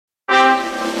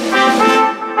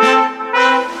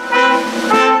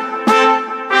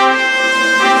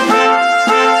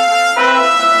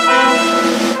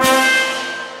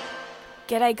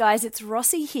G'day guys, it's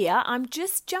Rossi here. I'm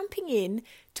just jumping in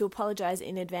to apologise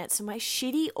in advance for my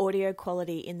shitty audio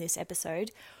quality in this episode.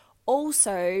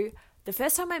 Also, the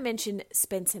first time I mentioned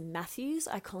Spencer Matthews,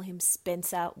 I call him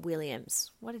Spencer Williams.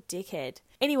 What a dickhead.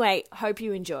 Anyway, hope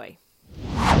you enjoy.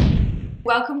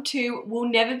 Welcome to We'll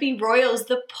Never Be Royals,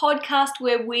 the podcast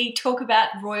where we talk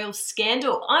about royal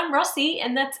scandal. I'm Rossi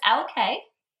and that's LK. Hey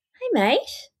mate.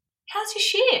 How's your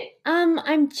shit?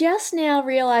 I'm just now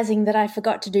realising that I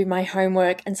forgot to do my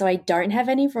homework and so I don't have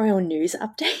any royal news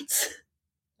updates.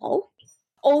 Oh.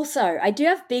 Also, I do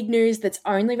have big news that's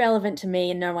only relevant to me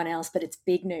and no one else, but it's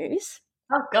big news.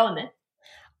 Oh, go on then.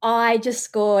 I just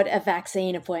scored a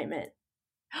vaccine appointment.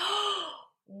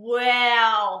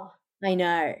 Wow. I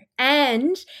know.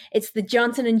 And it's the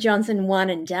Johnson & Johnson one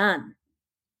and done.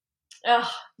 Oh,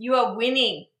 you are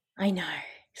winning. I know.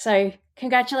 So,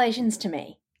 congratulations to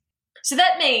me. So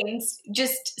that means,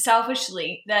 just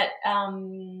selfishly, that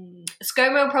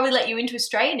ScoMo will probably let you into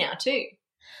Australia now too.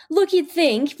 Look, you'd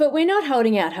think, but we're not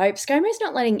holding out hope. ScoMo's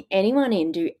not letting anyone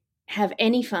in have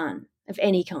any fun of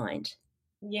any kind.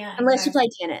 Yeah. Unless you play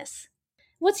tennis.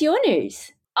 What's your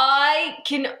news? I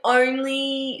can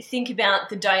only think about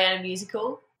the Diana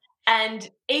musical and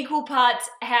equal parts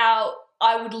how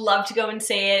I would love to go and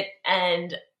see it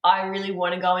and I really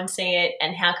want to go and see it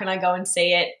and how can I go and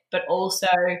see it, but also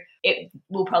it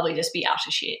will probably just be utter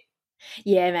shit.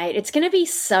 Yeah, mate, it's going to be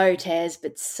so tears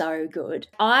but so good.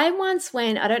 I once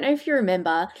went, I don't know if you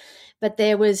remember, but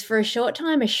there was for a short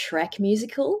time a Shrek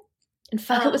musical and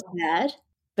it was bad,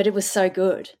 but it was so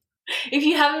good. If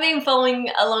you haven't been following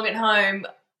along at home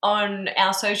on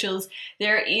our socials,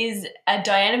 there is a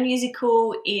Diana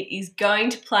musical. It is going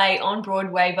to play on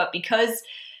Broadway, but because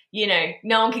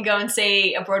no one can go and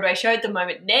see a Broadway show at the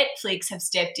moment, Netflix have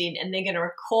stepped in and they're going to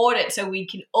record it so we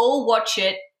can all watch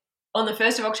it on the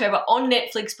 1st of October on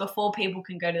Netflix before people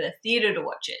can go to the theatre to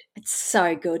watch it. It's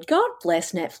so good. God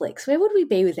bless Netflix. Where would we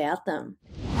be without them?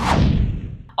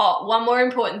 Oh, one more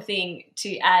important thing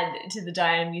to add to the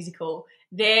Diana musical.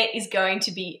 There is going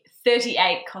to be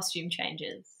 38 costume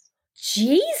changes.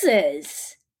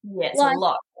 Jesus! Yeah, it's a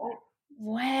lot, right?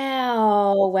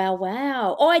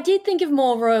 Wow. Oh, I did think of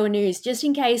more royal news, just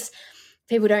in case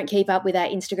people don't keep up with our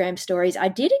Instagram stories. I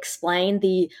did explain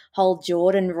the whole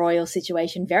Jordan royal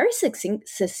situation very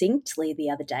succinctly the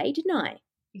other day, didn't I?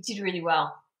 You did really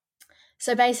well.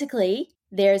 So basically,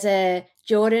 there's a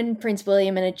Jordan Prince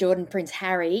William and a Jordan Prince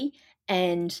Harry,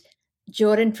 and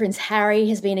Jordan Prince Harry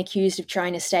has been accused of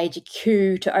trying to stage a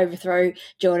coup to overthrow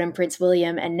Jordan Prince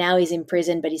William, and now he's in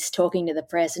prison, but he's talking to the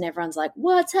press and everyone's like,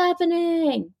 what's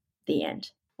happening? The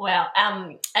end. Wow.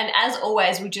 And as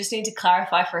always, we just need to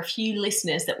clarify for a few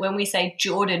listeners that when we say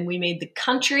Jordan, we mean the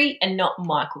country and not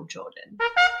Michael Jordan.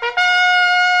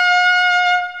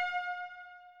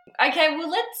 Okay, well,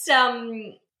 let's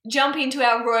jump into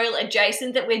our royal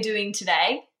adjacent that we're doing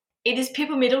today. It is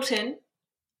Pippa Middleton.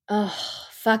 Oh,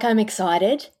 fuck, I'm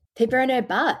excited. Pippa and her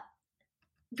butt.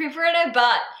 Pippa and her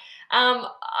butt.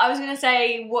 I was going to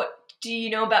say, what do you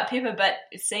know about Pippa, but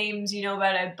it seems you know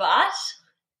about her butt.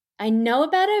 I know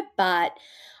about her butt.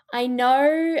 I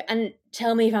know, and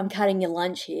tell me if I'm cutting your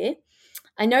lunch here,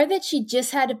 I know that she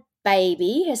just had a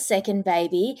baby, her second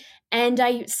baby, and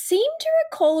I seem to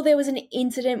recall there was an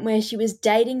incident where she was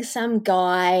dating some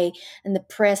guy and the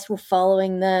press were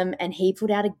following them and he put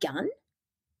out a gun.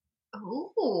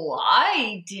 Oh,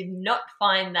 I did not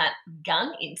find that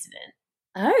gun incident.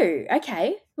 Oh,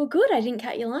 okay. Well, good. I didn't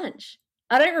cut your lunch.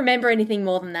 I don't remember anything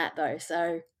more than that, though,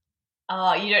 so.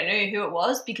 Oh, you don't know who it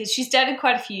was? Because she's dated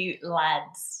quite a few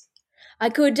lads. I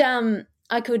could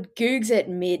Googs it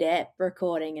mid-ep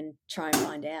recording and try and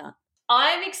find out.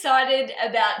 I'm excited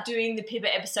about doing the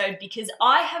Pippa episode because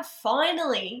I have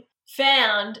finally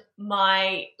found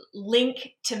my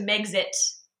link to Megxit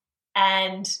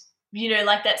and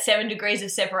like that 7 degrees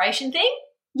of separation thing?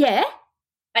 Yeah.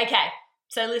 Okay,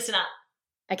 so listen up.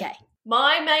 Okay.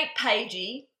 My mate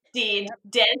Paigey did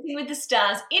Dancing with the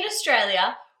Stars in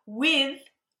Australia with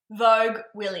Vogue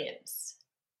Williams.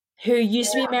 Who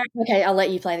used to be married? Okay, I'll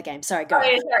let you play the game. Sorry, go. Oh,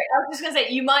 yeah, sorry. I was just going to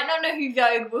say, you might not know who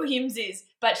Vogue Williams is,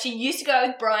 but she used to go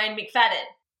with Brian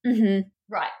McFadden. Mm-hmm.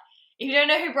 Right. If you don't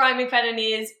know who Brian McFadden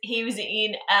is, he was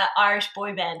in an Irish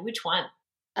boy band. Which one?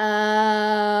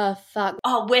 Fuck.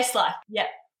 Oh, Westlife. Yep.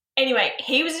 Anyway,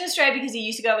 he was in Australia because he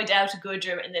used to go with Delta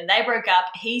Goodrum and then they broke up.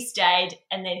 He stayed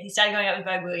and then he started going out with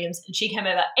Vogue Williams and she came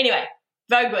over. Anyway,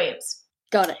 Vogue Williams.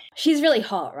 Got it. She's really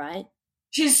hot, right?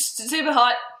 She's super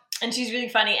hot and she's really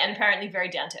funny and apparently very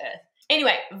down to earth.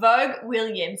 Anyway, Vogue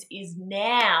Williams is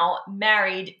now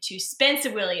married to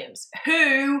Spencer Williams,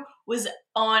 who was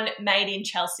on Made in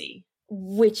Chelsea.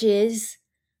 Which is?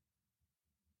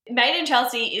 Made in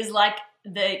Chelsea is like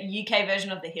the UK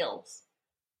version of The Hills.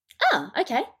 Oh,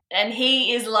 okay. And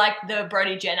he is like the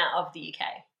Brody Jenner of the UK.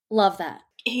 Love that.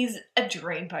 He's a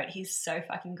dreamboat. He's so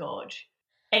fucking gorge.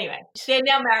 Anyway, they're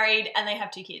now married and they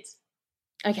have 2 kids.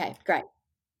 Okay, great.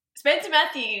 Spencer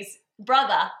Matthews'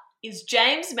 brother is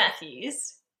James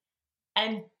Matthews,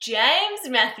 and James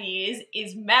Matthews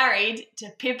is married to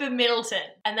Pippa Middleton,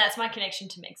 and that's my connection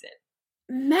to Megxit.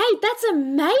 Mate, that's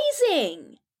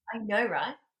amazing. I know,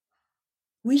 right?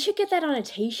 We should get that on a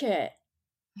t-shirt.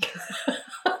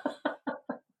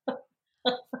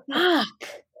 Fuck.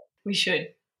 We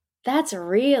should. That's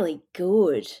really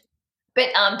good. But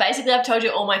basically I've told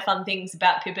you all my fun things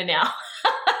about Pippa now.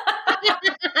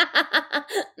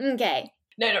 Okay.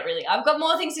 No, not really. I've got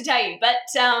more things to tell you. But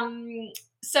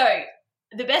so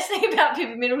the best thing about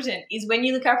Pippa Middleton is when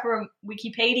you look up her on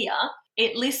Wikipedia,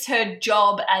 it lists her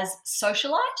job as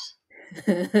socialite.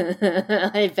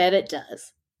 I bet it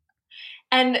does.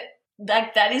 And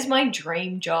that is my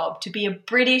dream job, to be a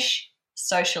British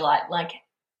socialite. Like,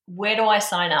 where do I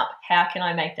sign up? How can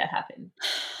I make that happen?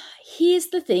 Here's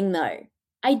the thing, though.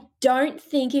 I don't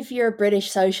think if you're a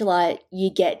British socialite, you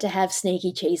get to have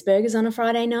sneaky cheeseburgers on a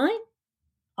Friday night.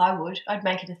 I would. I'd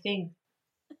make it a thing.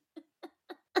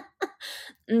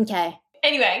 Okay.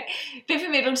 Anyway, Pippa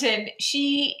Middleton,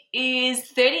 she is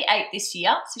 38 this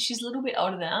year, so she's a little bit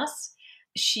older than us.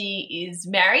 She is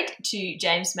married to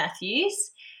James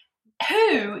Matthews,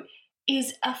 who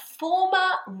is a former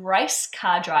race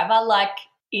car driver, like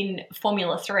in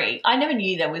Formula 3. I never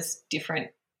knew there was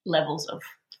different levels of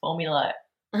Formula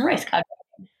race car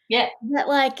driving. Yeah. Is that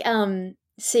like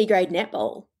C-grade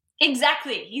netball?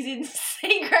 Exactly. He's in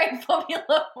C-grade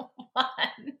Formula 1.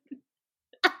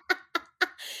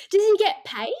 Does he get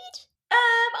paid?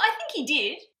 I think he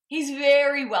did. He's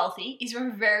very wealthy. He's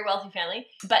from a very wealthy family.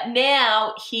 But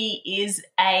now he is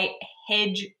a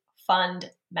hedge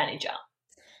fund manager.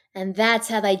 And that's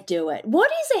how they do it.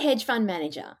 What is a hedge fund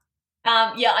manager?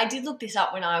 Yeah, I did look this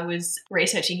up when I was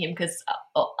researching him because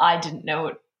I didn't know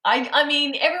it. I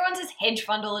mean, everyone says hedge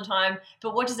fund all the time,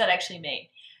 but what does that actually mean?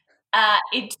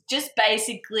 It's just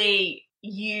basically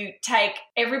you take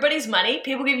everybody's money,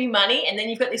 people give you money, and then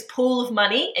you've got this pool of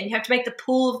money and you have to make the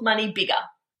pool of money bigger.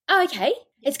 Oh, okay.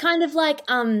 It's kind of like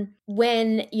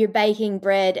when you're baking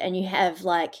bread and you have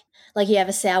like you have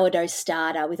a sourdough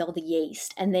starter with all the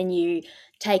yeast, and then you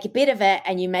take a bit of it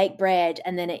and you make bread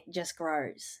and then it just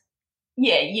grows.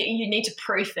 Yeah, you need to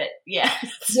proof it. Yeah.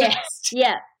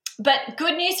 Yeah. But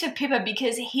good news for Pippa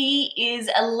because he is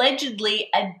allegedly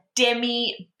a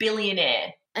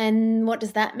demi-billionaire. And what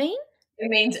does that mean? It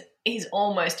means he's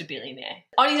almost a billionaire.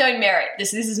 On his own merit.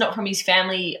 This is not from his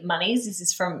family monies. This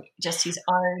is from just his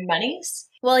own monies.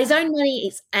 Well, his own money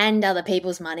is and other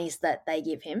people's monies that they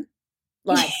give him.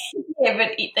 Like, yeah,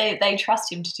 but they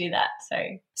trust him to do that.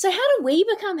 So how do we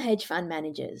become hedge fund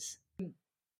managers?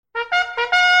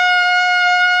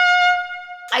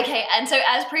 Okay, and so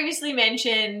as previously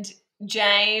mentioned,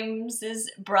 James's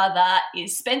brother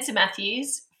is Spencer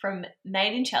Matthews from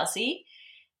Made in Chelsea,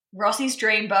 Rossi's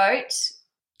dreamboat.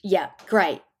 Yeah,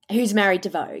 great. Who's married to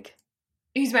Vogue?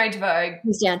 Who's married to Vogue.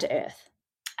 Who's down to earth.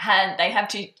 And they have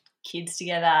 2 kids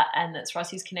together, and that's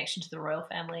Rossi's connection to the royal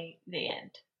family, the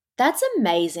end. That's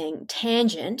amazing.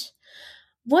 Tangent.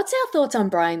 What's our thoughts on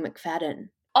Brian McFadden?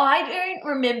 I don't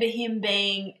remember him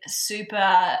being a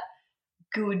super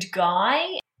good guy.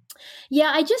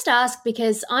 Yeah, I just asked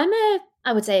because I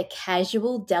would say a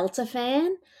casual Delta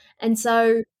fan. And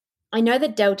so I know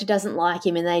that Delta doesn't like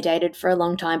him and they dated for a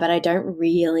long time, but I don't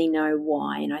really know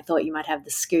why. And I thought you might have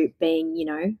the scoop being,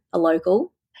 a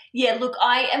local. Yeah, look,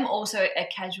 I am also a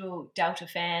casual Delta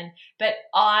fan, but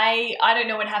I don't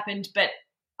know what happened, but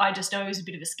I just know he was a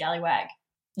bit of a scallywag.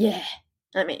 Yeah,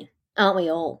 I mean, aren't we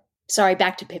all? Sorry,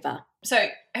 back to Pippa. So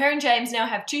her and James now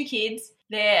have 2 kids.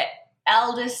 Their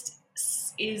eldest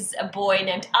is a boy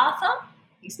named Arthur.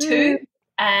 He's 2.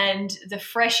 And the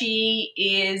freshie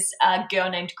is a girl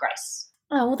named Grace.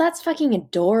 Oh, well, that's fucking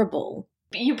adorable.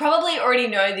 But you probably already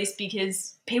know this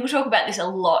because people talk about this a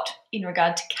lot in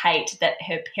regard to Kate, that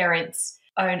her parents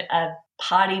own a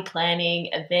party planning,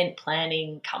 event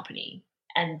planning company.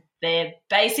 And they're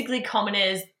basically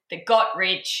commoners that got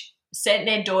rich, sent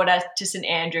their daughter to St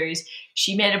Andrews.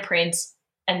 She met a prince,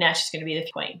 and now she's going to be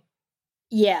the queen.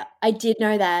 Yeah, I did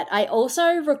know that. I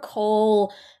also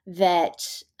recall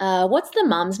that, what's the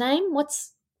mum's name?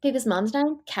 What's Pippa's mum's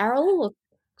name? Carol or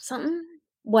something?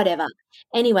 Whatever.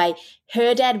 Anyway,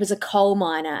 her dad was a coal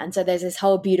miner, and so there's this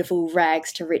whole beautiful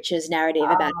rags to riches narrative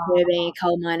about her being a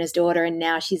coal miner's daughter, and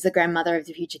now she's the grandmother of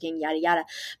the future king, yada, yada.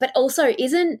 But also,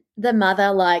 isn't the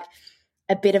mother like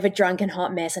a bit of a drunken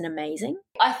hot mess and amazing?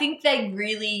 I think they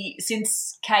really,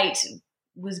 since Kate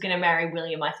was going to marry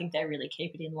William, I think they really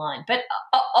keep it in line. But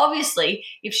obviously,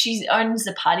 if she owns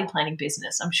a party planning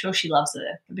business, I'm sure she loves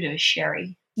a bit of a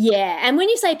sherry. Yeah, and when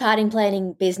you say party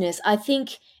planning business, I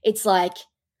think it's like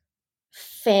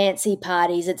fancy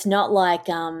parties. It's not like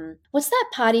what's that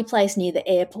party place near the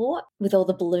airport with all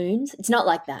the balloons? It's not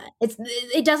like that.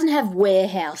 It doesn't have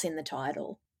warehouse in the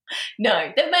title.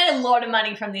 No, they've made a lot of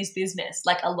money from this business,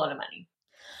 like a lot of money.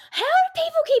 How do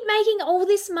people keep making all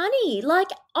this money? Like,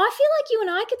 I feel like you and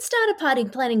I could start a party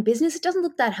planning business. It doesn't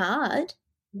look that hard.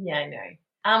 Yeah, I know.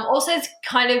 Also, it's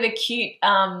kind of a cute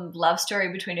love story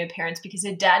between her parents because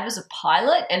her dad was a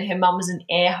pilot and her mum was an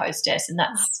air hostess, and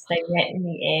they met in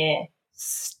the air.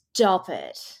 Stop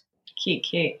it.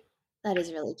 Cute. That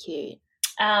is really cute.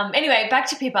 Anyway, back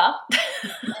to Pippa.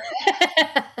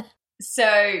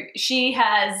 So she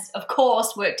has, of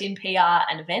course, worked in PR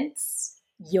and events.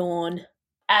 Yawn.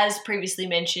 As previously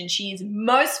mentioned, she is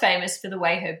most famous for the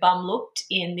way her bum looked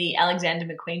in the Alexander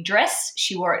McQueen dress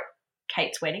she wore at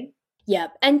Kate's wedding.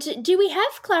 Yep. And do we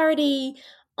have clarity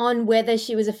on whether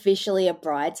she was officially a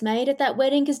bridesmaid at that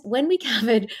wedding? Because when we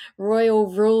covered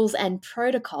royal rules and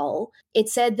protocol, it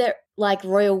said that like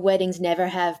royal weddings never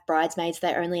have bridesmaids,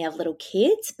 they only have little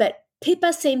kids, but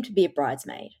Pippa seemed to be a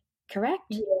bridesmaid, correct?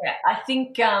 Yeah, I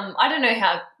think, I don't know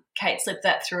how Kate slipped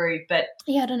that through, but...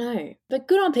 Yeah, I don't know. But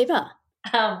good on Pippa.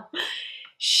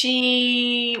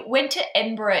 She went to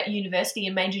Edinburgh University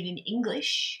and majored in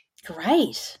English.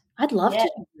 Great. I'd love to do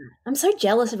that. I'm so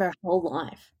jealous of her whole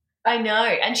life. I know.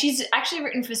 And she's actually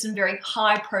written for some very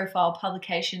high-profile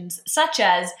publications such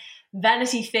as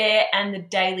Vanity Fair and the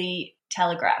Daily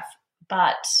Telegraph,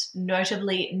 but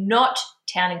notably not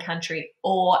Town and Country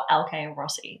or LK and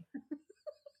Rossi.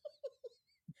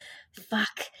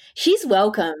 Fuck. She's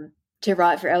welcome to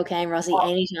write for LK and Rossi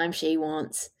anytime she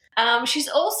wants. She's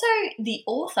also the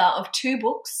author of 2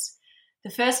 books,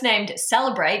 the first named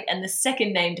Celebrate and the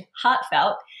second named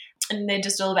Heartfelt, and they're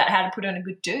just all about how to put on a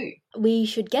good do. We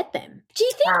should get them. Do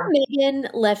you think Megan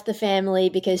left the family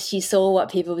because she saw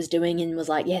what Pippa was doing and was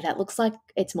like, yeah, that looks like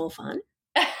it's more fun?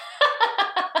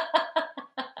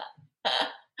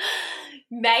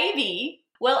 Maybe.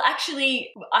 Well,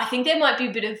 actually, I think there might be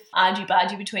a bit of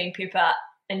argy-bargy between Pippa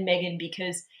and Megan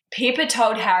because Pippa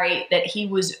told Harry that he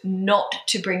was not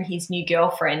to bring his new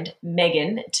girlfriend,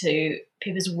 Megan, to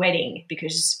Pippa's wedding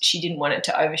because she didn't want it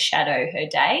to overshadow her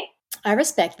day. I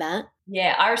respect that.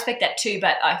 Yeah, I respect that too,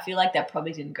 but I feel like that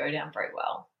probably didn't go down very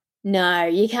well. No,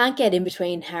 you can't get in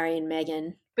between Harry and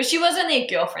Meghan. But she was only a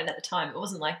girlfriend at the time. It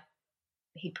wasn't like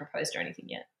he'd proposed or anything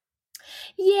yet.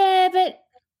 Yeah, but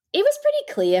it was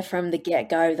pretty clear from the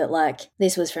get-go that, like,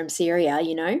 this was from Syria,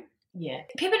 you know? Yeah.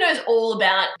 Pippa knows all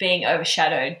about being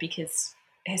overshadowed because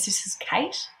her sister's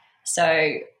Kate, so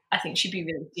I think she'd be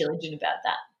really diligent about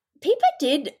that. Pippa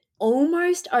did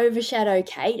almost overshadow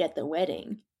Kate at the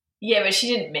wedding. Yeah, but she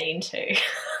didn't mean to.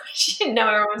 She didn't know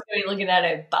everyone was going to be looking at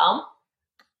her bum.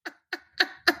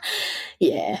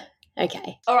 Yeah,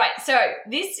 okay. All right, so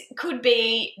this could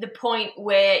be the point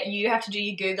where you have to do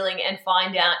your Googling and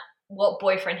find out what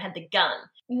boyfriend had the gun.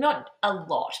 Not a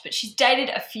lot, but she's dated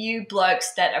a few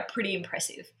blokes that are pretty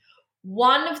impressive.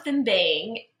 One of them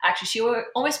being, actually she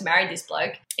almost married this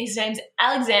bloke, his name's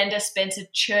Alexander Spencer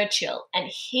Churchill, and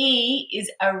he is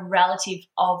a relative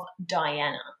of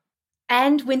Diana.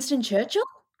 And Winston Churchill?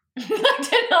 I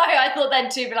don't know, I thought that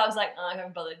too, but I was like, I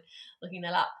haven't bothered looking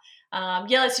that up.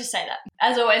 Yeah, let's just say that.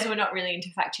 As always, we're not really into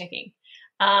fact-checking,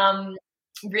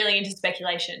 really into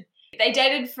speculation. They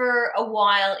dated for a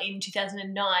while in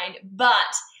 2009, but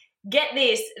get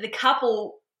this, the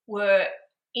couple were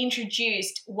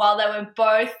introduced while they were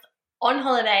both on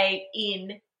holiday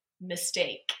in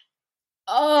Mystique.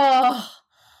 Oh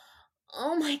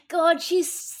my God, she's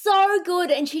so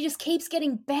good and she just keeps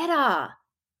getting better.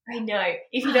 I know.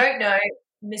 If you don't know,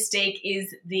 Mystique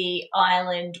is the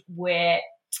island where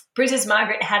Princess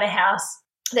Margaret had a house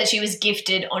that she was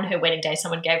gifted on her wedding day.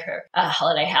 Someone gave her a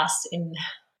holiday house in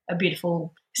a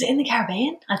beautiful, is it in the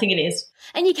Caribbean? I think it is.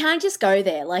 And you can't just go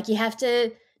there. Like you have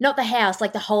to, not the house,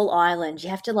 like the whole island. You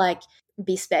have to like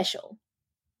be special.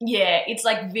 Yeah, it's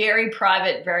like very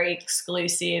private, very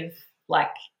exclusive.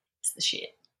 Like it's the shit.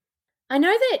 I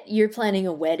know that you're planning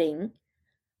a wedding.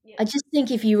 Yeah. I just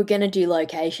think if you were going to do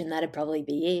location, that'd probably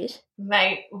be it.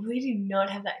 Mate, we do not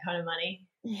have that kind of money.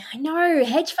 Yeah, I know.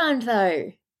 Hedge fund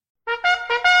though.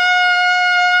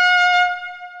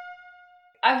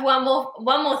 I have one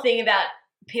more thing about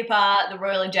Pippa, the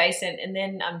royal adjacent, and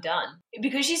then I'm done.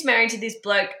 Because she's married to this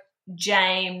bloke,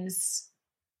 James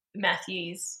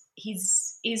Matthews,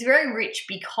 he's very rich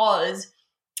because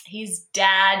his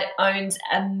dad owns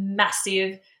a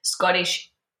massive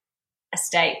Scottish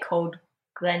estate called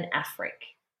Glen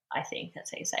Affric. I think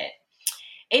that's how you say it.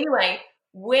 Anyway,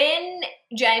 when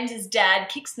James's dad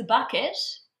kicks the bucket,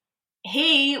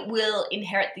 he will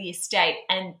inherit the estate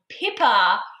and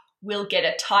Pippa will get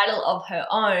a title of her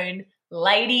own,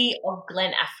 Lady of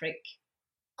Glen Affric.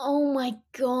 Oh, my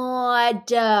God.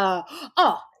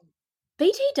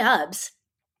 BT Dubs.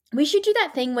 We should do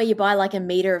that thing where you buy like a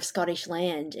metre of Scottish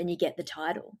land and you get the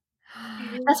title.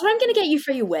 That's what I'm going to get you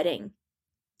for your wedding.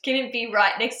 Can it be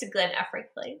right next to Glen Affric,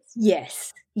 please?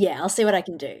 Yes. Yeah, I'll see what I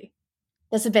can do.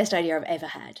 That's the best idea I've ever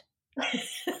had.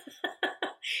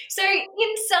 So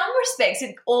in some respects,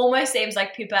 it almost seems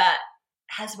like Pippa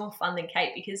has more fun than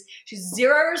Kate because she's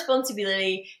zero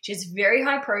responsibility. She's very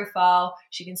high profile.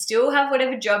 She can still have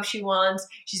whatever job she wants.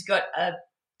 She's got a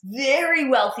very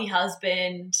wealthy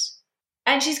husband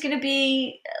and she's going to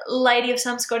be lady of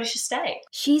some Scottish estate.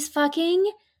 She's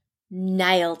fucking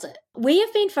nailed it. We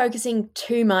have been focusing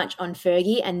too much on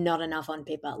Fergie and not enough on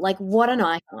Pippa. Like, what an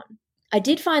icon. I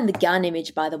did find the gun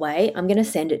image, by the way. I'm going to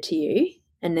send it to you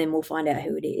and then we'll find out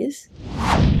who it is.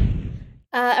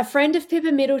 A friend of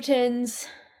Pippa Middleton's,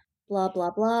 blah,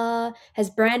 blah, blah, has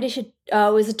brandished it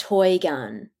was a toy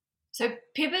gun. So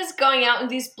Pippa's going out with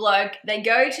this bloke. They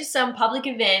go to some public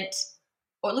event,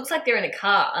 or it looks like they're in a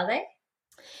car, are they?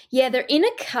 Yeah, they're in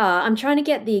a car. I'm trying to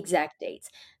get the exact dates.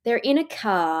 They're in a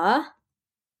car.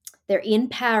 They're in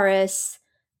Paris.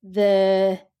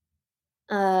 The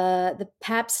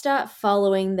paps start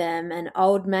following them, an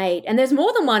old mate. And there's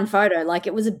more than one photo. Like,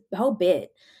 it was a whole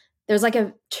bit. There was like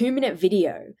a 2-minute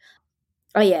video.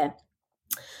 Oh, yeah.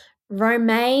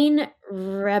 Romain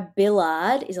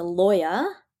Rabillard is a lawyer.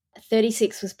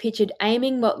 36 was pictured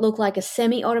aiming what looked like a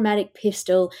semi-automatic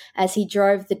pistol as he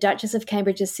drove the Duchess of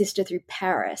Cambridge's sister through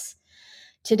Paris.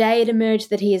 Today it emerged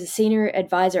that he is a senior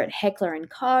advisor at Heckler &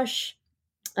 Koch.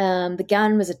 The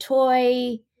gun was a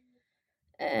toy.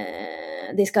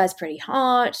 This guy's pretty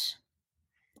hot.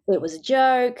 It was a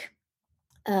joke.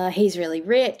 He's really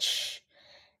rich.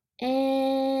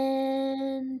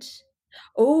 And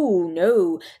oh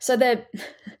no. So the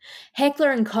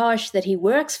Heckler & Koch that he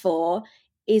works for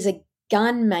is a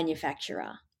gun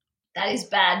manufacturer. That is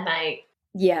bad, mate.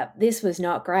 Yeah, this was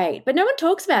not great. But no one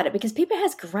talks about it because Pippa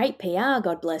has great PR,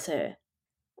 God bless her.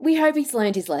 We hope he's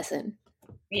learned his lesson.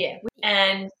 Yeah,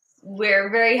 and we're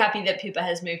very happy that Pippa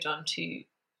has moved on to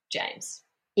James.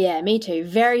 Yeah, me too.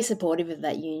 Very supportive of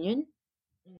that union.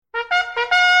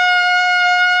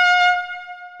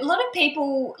 A lot of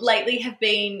people lately have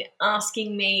been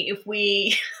asking me if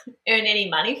we earn any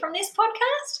money from this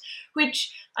podcast,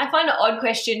 which I find an odd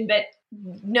question, but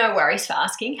no worries for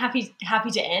asking. Happy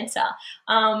to answer.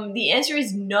 The answer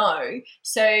is no.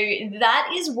 So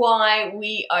that is why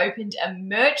we opened a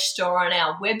merch store on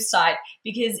our website,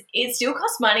 because it still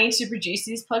costs money to produce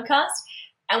this podcast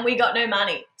and we got no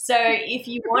money. So if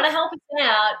you want to help us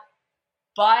out,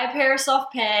 buy a pair of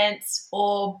soft pants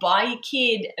or buy your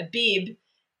kid a bib,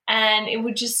 and it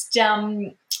would just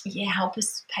help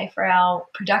us pay for our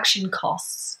production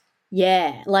costs.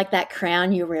 Yeah, like that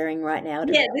crown you're wearing right now.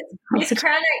 Yeah, this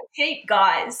crown ain't cheap,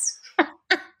 guys.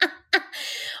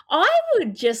 I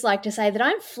would just like to say that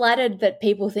I'm flattered that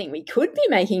people think we could be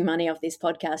making money off this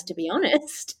podcast, to be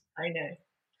honest. I know.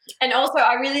 And also,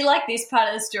 I really like this part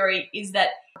of the story is that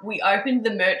we opened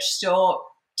the merch store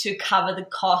to cover the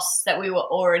costs that we were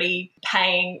already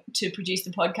paying to produce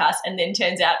the podcast, and then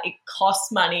turns out it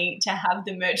costs money to have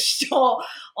the merch store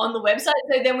on the website.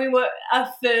 So then we were a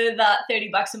further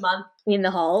 $30 a month in the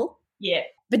hole. Yeah.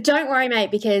 But don't worry, mate,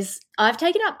 because I've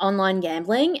taken up online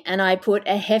gambling and I put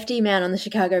a hefty amount on the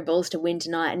Chicago Bulls to win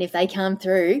tonight, and if they come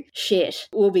through, shit,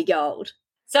 we'll be gold.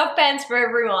 Soft pants for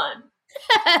everyone.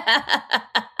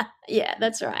 Yeah,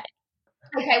 that's right.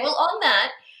 Okay, well, on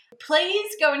that,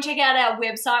 please go and check out our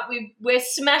website. We're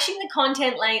smashing the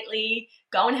content lately.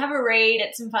 Go and have a read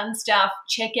at some fun stuff.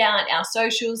 Check out our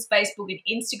socials, Facebook and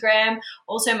Instagram.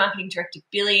 Also, Marketing Director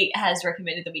Billy has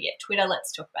recommended that we get Twitter.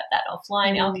 Let's talk about that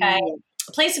offline, okay?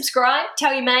 Please subscribe,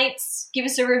 tell your mates, give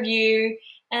us a review,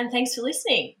 and thanks for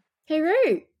listening.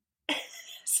 Hooroo.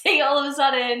 See you all of a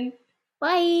sudden.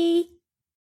 Bye.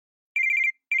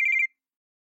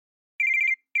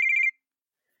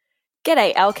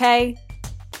 G'day, LK.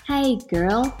 Hey,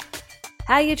 girl.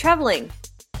 How are you travelling?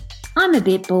 I'm a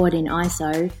bit bored in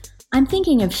ISO. I'm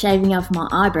thinking of shaving off my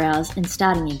eyebrows and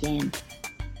starting again.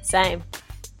 Same.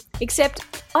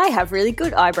 Except I have really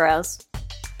good eyebrows.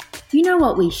 You know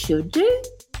what we should do?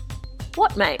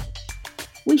 What, mate?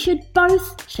 We should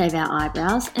both shave our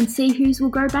eyebrows and see whose will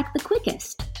grow back the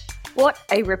quickest. What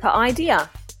a ripper idea.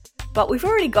 But we've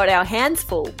already got our hands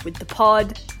full with the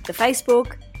pod, the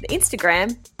Facebook, the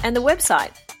Instagram, and the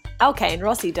website,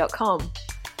 alkaneRossi.com.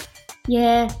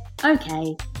 Yeah,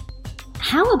 okay.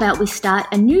 How about we start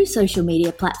a new social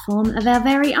media platform of our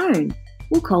very own?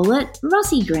 We'll call it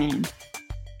Rossigram.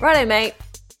 Righto, mate.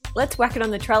 Let's whack it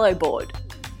on the Trello board.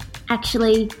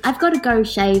 Actually, I've got to go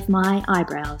shave my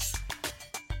eyebrows.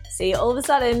 See you all of a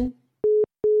sudden.